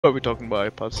What are we talking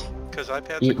about, iPads? Because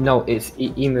iPads. No, it's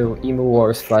Emu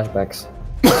Wars flashbacks.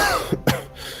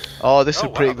 Oh, this is a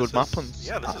wow, pretty this good map is- one.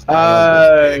 Yeah, this is.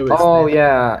 Oh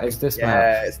yeah, it's this map.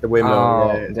 Yeah, it's the windmill.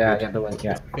 Oh, yeah, yeah, the one,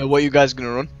 yeah. Yeah, what are you guys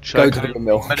gonna run? Go to the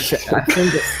windmill. I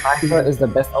think the sniper is the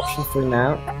best option for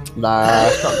now. Nah,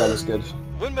 shotgun is good.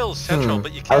 Windmill's central,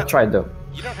 but you I'll can't. try though.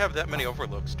 You don't have that many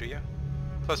overlooks, do you?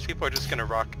 Plus, people are just gonna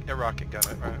rocket gun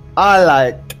it, right?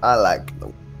 I like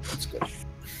them. It's good.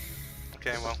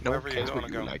 Okay, well, No wherever you cares want what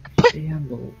to you go. like. Yeah,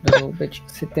 little bitch,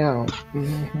 sit down.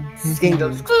 Skin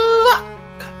goes.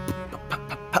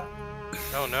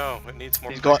 Oh no, it needs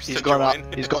more. He's players to got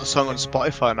join. a song on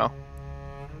Spotify now.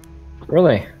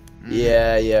 Really?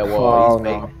 Yeah. Well,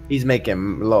 Oh, he's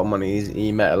making a lot of money.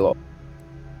 He met a lot.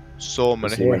 So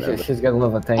many. He went Yeah, over. she's got a lot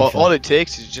of attention. All it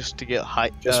takes is just to get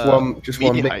hype. Just one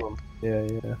media big hype. one. Yeah.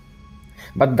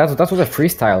 But that was a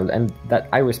freestyle, and that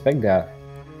I respect that.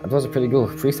 That was a pretty good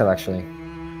freestyle actually.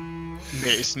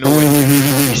 Mate, it's no way.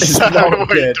 It's not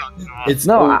good. It's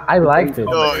No, I liked it.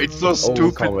 No, it's so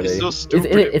stupid. comedy. It's so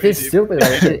stupid. It is stupid.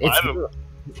 Like, I don't know.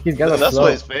 He's got a That's flow.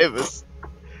 why it's famous.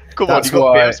 Come That's on, you got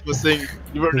why- famous for saying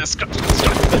you were this.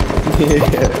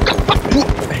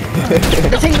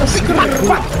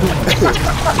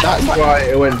 That's why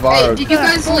it went viral. Hey, did you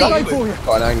guys leave?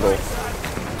 Got an angle.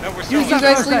 No, we're Did still. you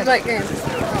guys leave that game?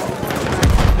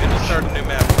 We need to start a new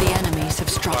map. The enemies have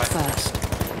struck first.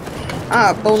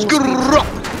 Ah, bonus. Got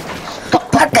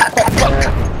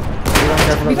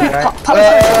me!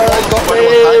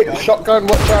 Shotgun,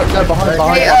 watch out! No,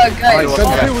 behind. Hey, guys.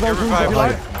 You're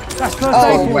revived.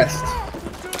 Oh, west.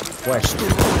 West.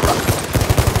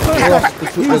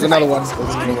 There's another one.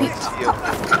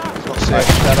 Right,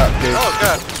 shut up, dude. Oh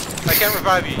god, I can't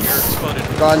revive you. You're exploded.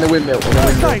 Guy in the windmill.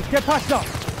 Get patched up.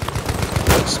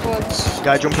 Squads.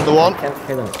 Guy jump on the wall. Can't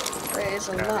hit him. There's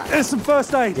a lot. There's some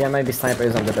first aid. Yeah, maybe sniper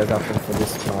isn't the best option for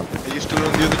this map. Are you still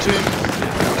on the other team?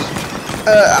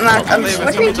 I'm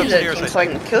switching to the team so I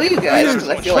can kill you guys, because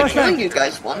I feel like killing you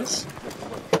guys once.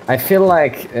 I feel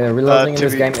like reloading in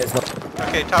this TV. game is not.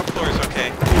 Okay, top floor is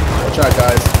okay. Watch out,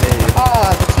 guys.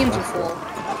 Ah, the teams are full.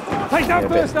 Take Yeah, that a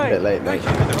first bit aid. late, mate. Oh,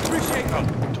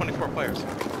 24 players.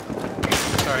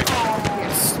 Sorry.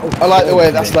 I like the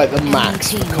way that's like the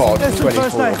max COD There's some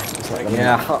first 24. aid. It's like the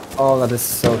Yeah. Oh, that is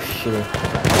so shitty.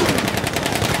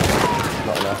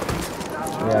 not enough.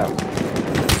 Yeah.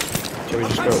 Shall we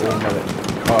just go all minute?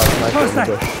 Oh, it's nice First in the aid.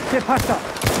 bush. Get patched up.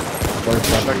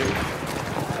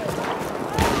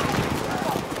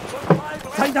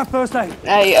 Take that first aid.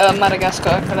 Hey,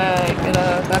 Madagascar, could I get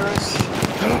a batteries?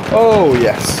 Oh,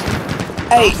 yes.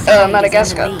 Hey,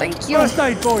 Madagascar, thank you. First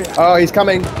aid for you. Oh, he's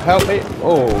coming. Help me.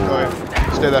 Oh.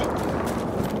 Stay there.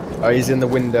 Oh, he's in the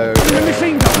window. The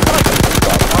machine gun.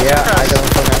 Yeah, I don't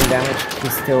take any damage.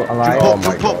 He's still alive. Oh my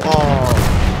Jump up. god. Oh.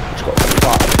 He's got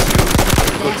fucked.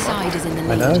 Their side is in the I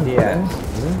lead. know. Yeah.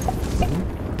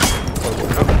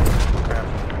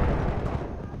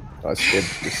 That's good.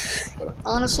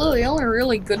 Honestly, the only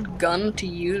really good gun to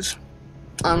use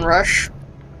on Rush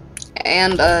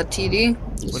and TD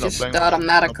is We're not just playing.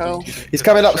 Automatico. He's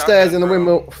coming upstairs in the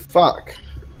windmill. Fuck.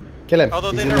 Kill him.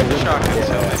 Although He's they in nerfed the windmill. shotgun,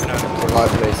 so maybe not.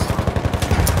 Revive, please.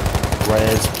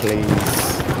 Res, please.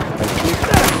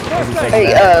 Hey,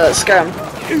 Scum,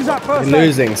 Use that first We're aid.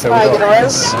 losing, so we can I get a got.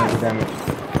 res?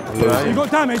 You Losing. got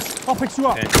damage. I'll fix you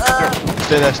up. Stay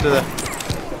there. Stay there.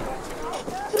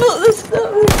 No, this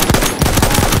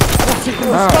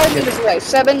Ah, 5 shit. meters away.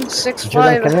 7, 6,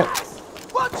 Julian, 5. can you?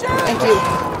 Thank you.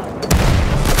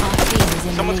 Our team is in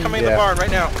the Someone's lead. coming in the Yeah. barn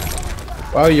right now.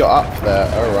 Oh, you're up there.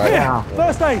 Alright. Here.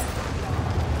 First aid.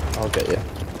 I'll get you.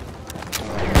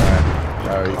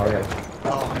 No, you Okay.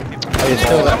 Oh, you're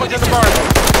still there. Someone's in the barn.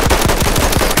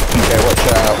 Okay, watch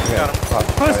out. Yeah. Got him. Fuck.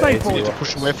 First Right, aid for you.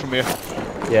 Push away from you.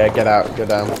 Yeah, get out. Go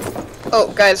down. Oh,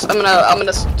 guys, I'm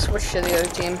gonna switch to the other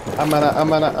team I'm on it.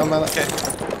 Okay.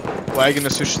 Why are you gonna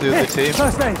switch to the other team?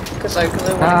 First aid. because I want to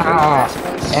kill you Ah,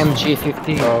 guys once.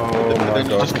 MG50. Oh my Then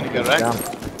you're just god. gonna get wrecked.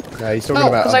 No, he's talking No,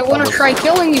 about. because I want to try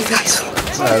killing you guys. No,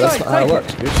 that's not how it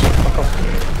works, dude. Fuck off.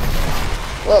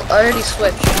 Well, I already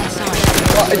switched.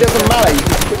 Well, it doesn't matter. You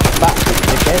can switch back to the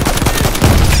game.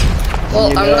 Well,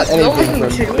 You I'm know not anything going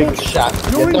from to. Big Shaq.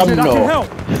 You're You injured. don't I can know. help.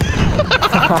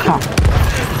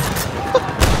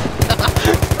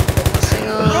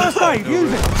 First aid.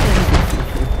 Use it.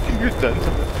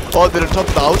 Oh, they're top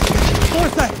down.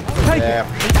 First aid. Take it.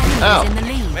 Yeah. Is in the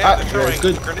lead. Man, they're it's throwing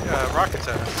good. rockets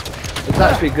at us. It's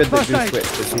actually good that First you aid. switch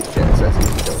because he's getting assassin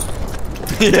kills.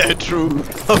 Yeah, true.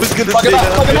 I was gonna Fuck say it up,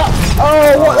 that. fuck it up!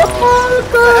 Oh, what the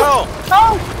fuck?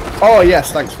 Hell! Oh,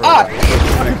 yes, thanks for Ah, that.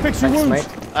 I can fix your Thanks, wounds.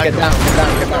 mate. Get down, get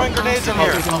down, get Throwing down. grenades in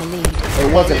Target here. is in the lead.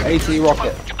 It was an AT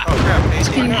rocket. Oh crap,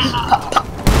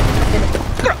 AT.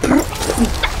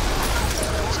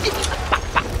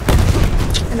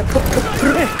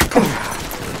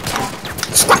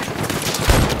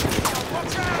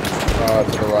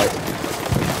 To the right.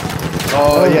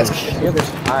 Oh, yes.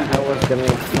 I was getting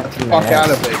fucking Fuck ass.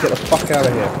 out of here. Get the fuck out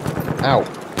of here. Ow.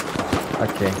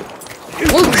 Okay.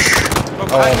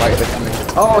 Oh, my, they're coming.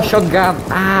 Oh, shotgun!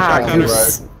 Ah, Shotgun you,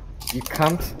 road. you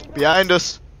can't. Behind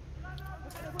us.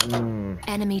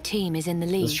 Enemy team is in the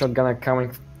The lead. shotgun are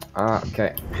coming. Ah,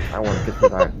 okay. I want to get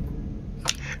that.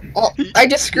 Oh, I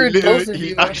just screwed both of He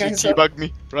you. actually Okay, so teabagged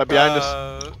me right behind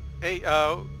us. Hey,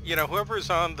 you know, whoever's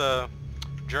on the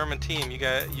German team,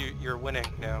 you're winning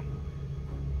now.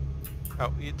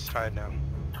 Oh, it's tied now.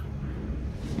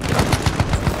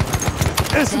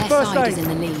 There's some Their first side is aid. in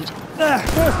the lead. There,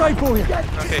 first aid for you.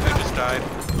 Okay, who just died?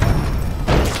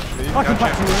 I can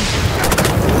patch you in.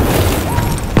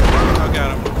 Oh, got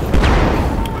him.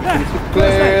 There, first aid.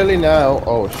 Clearly now.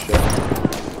 Oh, shit.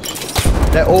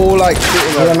 They're all like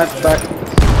shooting at us. back.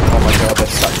 Oh my god, they're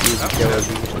such easy killers.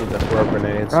 We just need to throw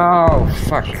grenades. Oh,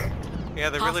 fuck. Yeah,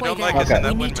 they really Halfway don't there. like us Okay. in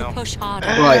that We need to windmill. push harder.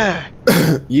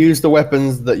 Right. Use the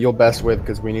weapons that you're best with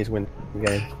because we need to win the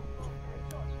game.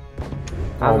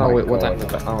 I don't Oh know my what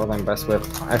God. I'm best with.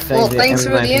 I think well, the thanks for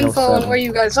the info of M1907. where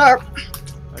you guys are.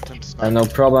 No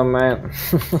problem, man.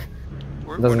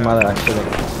 We're Doesn't not- matter actually.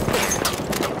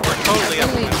 We're totally up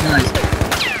to this.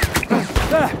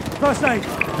 There, first aid.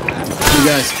 You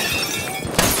guys.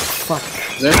 Fuck.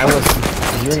 There? I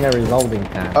was doing a reloading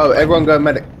time. Oh, everyone go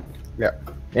medic. Yeah.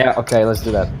 Yeah, okay, let's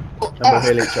do that. And we'll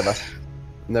heal each other.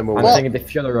 And then we'll I'm win. taking the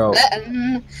funeral.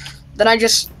 Then I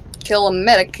just kill a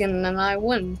medic and then I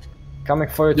win. Coming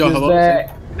for you Yo, hello?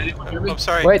 Tuesday. I'm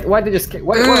sorry. Wait, why did you skip?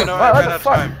 Wait, No, wait, no, what I ran the out of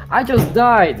fuck? time. I just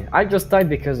died. I just died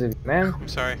because of you, man. I'm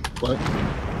sorry. What?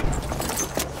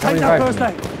 Take that revive first me.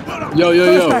 aid. Yo, yo,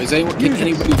 yo. First aid. Is anyone, can Use it.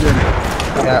 anybody hear me?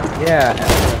 Yeah.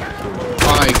 Yeah.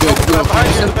 Alright, good. Yo,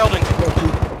 Behind you in the can building.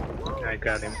 I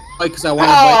got him. because I want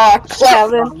to Ah, invite.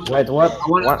 Kevin. Wait, what? I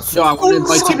want What? to. Yo, I want to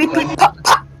invite you.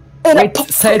 Wait,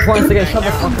 say it once again. Shut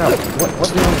the fuck up. What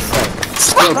do you want to say?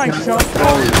 Yo, Thanks, can, Sean.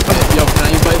 yo, can I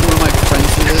invite one of my friends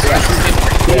to this?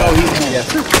 Yo, he's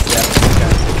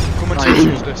Come and Alright. see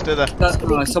Tuesday. Stay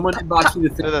there. someone inboxed me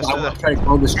the thing. Do this, I do want this. to try to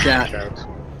grow this chat.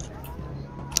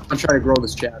 I'm trying to grow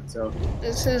this chat, so.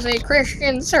 This is a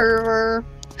Christian server.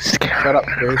 Shut up,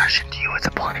 Bruce.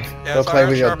 Yeah, Go it's play iron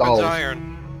with your sharpens dolls.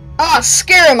 iron. Ah,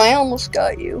 scare him! I almost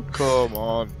got you. Come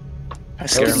on. I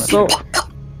scare him. So,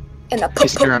 And a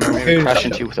He's scaring him. I'm gonna Dude, crash shut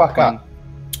into the you with a fuck plane. up.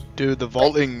 Dude, the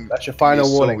vaulting That's your final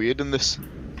is warning. so weird in this.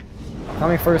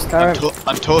 coming first, Karen.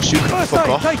 And Toast, you can First fuck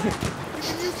aid, off. take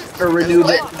it. Or renew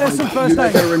the. There's some first You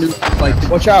guys aid. gotta renew the invite.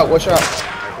 Watch out, watch out.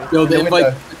 Yo, the In the invite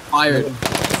window. expired.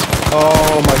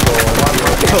 Oh my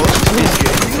god.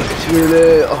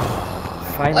 Really?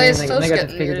 Oh. Finally, it's still negative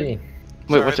getting PKD.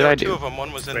 Wait, Sorry, what did there I were two do? of them.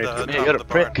 One was in the Yeah, top you're of a the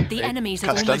barn. prick. The enemies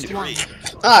have Can't almost stand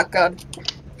won. Ah, God.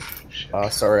 Oh,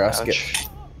 sorry, I skipped.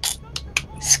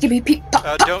 Skibby peep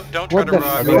pop. Don't try What to the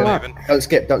rob me, fuck? David. Don't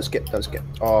skip, don't skip, don't skip.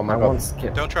 Oh my I god. won't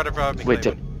skip. Don't try to rob me. Wait,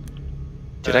 David.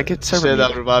 did I get Say server that'll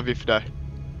muted? revive you if you die.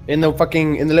 In the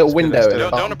fucking, in the little window. Let's in do the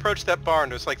it. Don't bottom. approach that barn.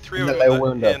 There's like three In of the them little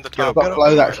window. in the You've top. got to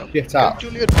blow that shit up.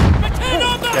 Julian.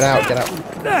 Get out, get out.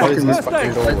 Close There, these first fucking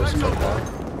aid. doors.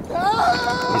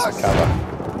 Piece of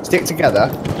cover. Stick together.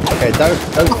 Okay, don't.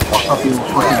 Fuck you,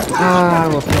 fucking Ah, I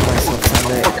will kill myself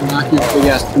someday. knock your big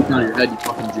ass poop on your head, you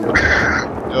fucking Jew.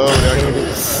 No, they're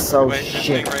actually. So Wait, just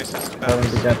shit. being racist about Going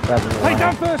us. to get that in the Take down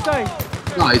line. first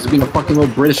aid. No, he's being a fucking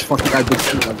little British fucking guy. Big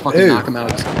shit. I'll fucking Who? knock him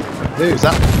out. Who's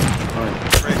that?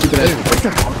 Stupid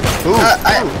ass. Who?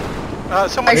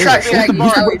 Someone I shot shot me Shaggy,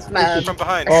 now he's mad. from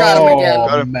behind. I shot him Oh, again.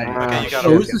 Got him. mate. Okay, you got Yo,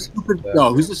 him. who's the stupid?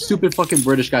 Yo, who's the stupid fucking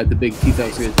British guy with the big teeth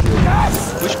out here?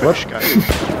 Which British guy?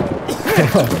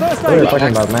 First What are you aid. talking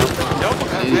about, man? Nope,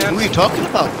 Who are you talking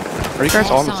about? Are you guys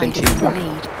all on the same Side is in team? the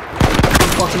lead.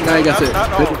 Fucking guy got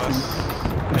not all of it.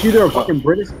 us. It's either a fucking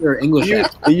British or English.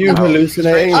 Are you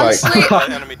hallucinating? Like,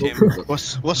 Honestly, Enemy team.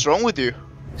 What's wrong with you?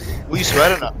 What are you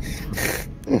swearing at?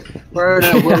 Where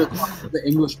the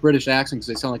English British accent because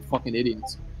they sound like fucking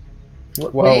idiots.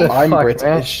 well, the I'm fuck,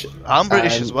 British. I'm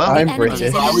British and as well. I'm The British.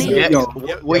 enemies in the Yeah. lead. Yo,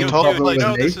 What are you talking You about?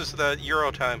 know me? this is the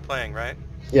Euro time playing, right?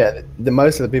 Yeah, the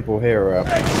most of the people here are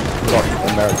not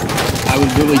American. I would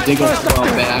literally dig up the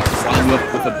back, line you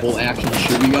up with a bolt action and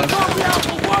shoot you guys.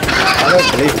 I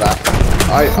don't believe that.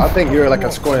 I think you're like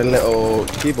a scrawny little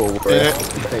keyboard warrior.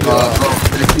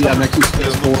 Actually, I'm actually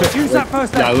 6'4". Use that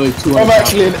first Yeah, aid. really 200 I'm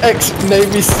actually an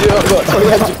ex-Navy SEAL. I've got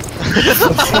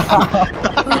 300.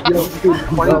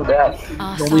 No, that.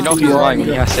 Our Don't side You know is he's in the lying. He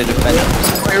lead. has to defend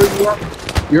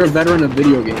him. You're a veteran of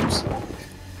video games.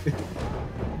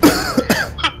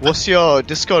 What's your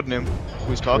Discord name?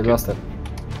 Who's We talking? lost it.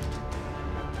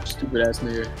 Stupid ass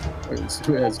nigga. Fucking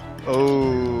stupid ass.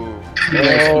 Oh.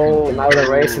 Oh, now the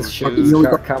racist shit is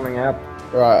Fucking coming up.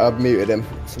 Right, I've muted him.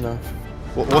 It's enough.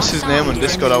 What's his name on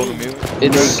Discord? I want to mute.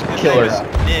 It's killer.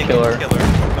 Nick, Killer.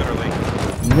 literally.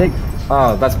 Nick.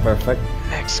 Oh, that's perfect.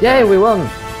 Next Yay, guy. we won!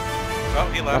 Oh,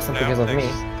 he left Wasn't now. because of Thanks,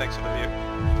 me. thanks for the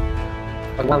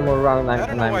mute. But one more round I and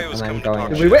don't know why he I'm, was and I'm coming to going.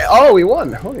 talk Did we win? Oh, we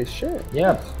won! Holy shit.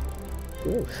 Yep.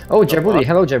 Oh, Djibouti.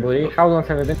 Hello, Djibouti. How long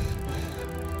have you been?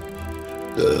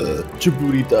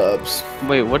 Djibouti dubs.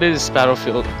 Wait, what is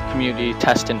Battlefield Community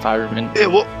Test Environment? Hey,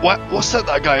 what set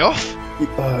that guy off? I I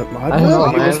don't don't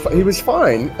know, know, he was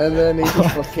fine, and then he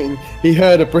just fucking, he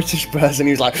heard a British person,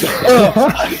 he was like,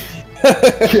 "Ugh."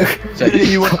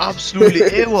 He went absolutely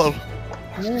AWOL.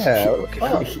 Yeah,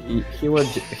 fuck. He would.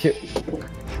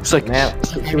 It's like, Man,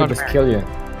 he would just kill you.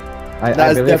 I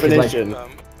That is believe he's like. definition.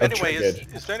 Anyway, triggered.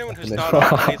 is there anyone who's And not then- on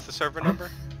that needs the server number?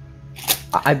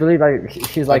 I believe like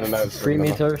he's like don't know, 3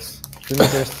 remember. meters, 3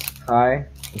 meters high,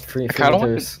 and 3 I kind of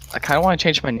meters. want to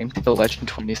change my name to Legend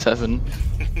 27.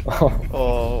 Oh,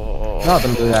 Oh. no,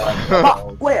 don't do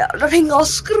that. Where the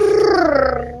fingers?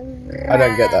 I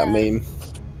don't get that meme.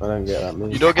 I don't get that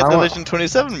meme. You don't get I the want- Legend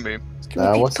 27 meme?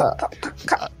 Nah, what's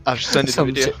that? I'll just send you the Some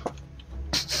video. shit.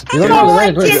 You don't know the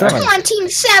way 27.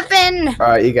 27!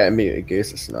 Alright, you're getting muted,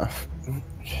 Goose, that's enough.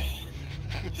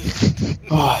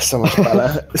 Oh, so much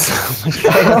better. So much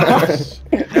better.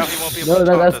 Now he won't be able No, to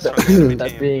talk that's this from the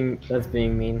enemy team. that's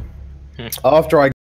being mean. After I